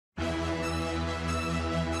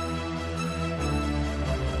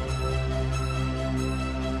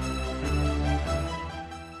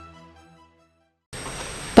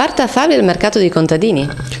Parte a Favria il mercato dei contadini?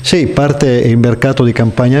 Sì, parte il mercato di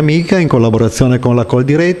campagna amica in collaborazione con la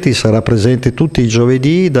Coldiretti, sarà presente tutti i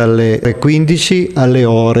giovedì dalle 15 alle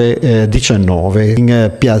ore 19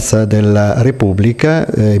 in Piazza della Repubblica,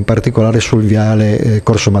 in particolare sul viale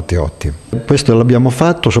Corso Matteotti. Questo l'abbiamo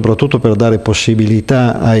fatto soprattutto per dare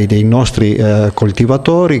possibilità dei nostri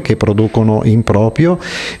coltivatori che producono in proprio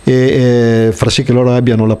e far sì che loro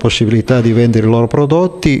abbiano la possibilità di vendere i loro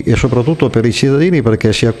prodotti, e soprattutto per i cittadini,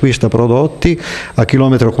 perché si acquista prodotti a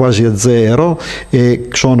chilometro quasi a zero e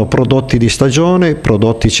sono prodotti di stagione,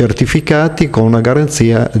 prodotti certificati con una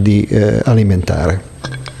garanzia alimentare.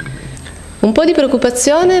 Un po' di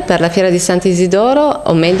preoccupazione per la fiera di Sant'Isidoro,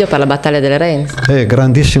 o meglio per la Battaglia delle Reines?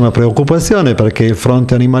 Grandissima preoccupazione, perché il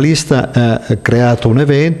fronte animalista ha creato un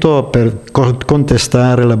evento per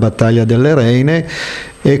contestare la Battaglia delle Reines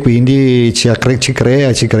e quindi ci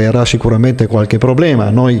creerà sicuramente qualche problema.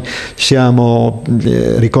 Noi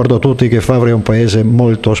ricordo a tutti che Favria è un paese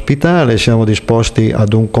molto ospitale, siamo disposti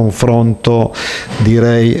ad un confronto,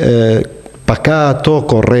 direi, pacato,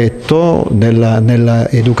 corretto nella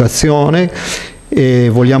educazione, e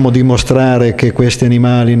vogliamo dimostrare che questi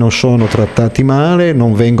animali non sono trattati male,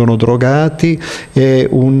 non vengono drogati, è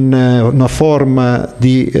una forma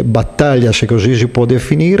di battaglia, se così si può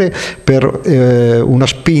definire, per una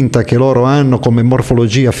spinta che loro hanno come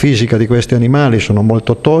morfologia fisica di questi animali, sono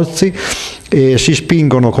molto tozzi e si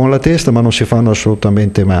spingono con la testa ma non si fanno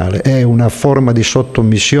assolutamente male. È una forma di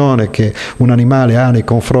sottomissione che un animale ha nei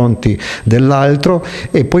confronti dell'altro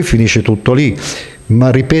e poi finisce tutto lì. Ma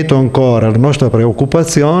ripeto ancora, la nostra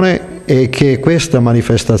preoccupazione è che questa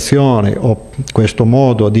manifestazione o questo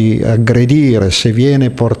modo di aggredire, se viene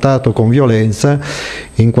portato con violenza,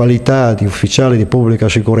 in qualità di ufficiale di pubblica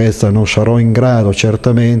sicurezza non sarò in grado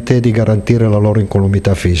certamente di garantire la loro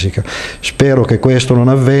incolumità fisica. Spero che questo non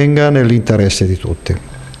avvenga nell'interesse di tutti.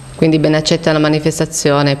 Quindi ben accetta una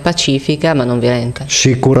manifestazione pacifica ma non violenta?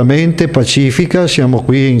 Sicuramente pacifica, siamo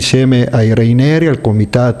qui insieme ai Reineri, al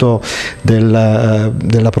comitato della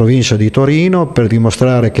provincia di Torino, per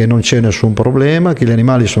dimostrare che non c'è nessun problema, che gli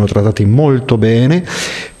animali sono trattati molto bene,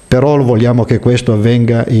 però vogliamo che questo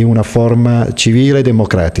avvenga in una forma civile e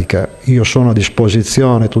democratica. Io sono a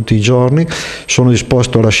disposizione tutti i giorni, sono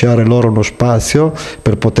disposto a lasciare loro uno spazio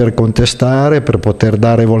per poter contestare, per poter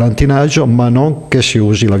dare volantinaggio, ma non che si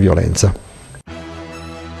usi la violenza.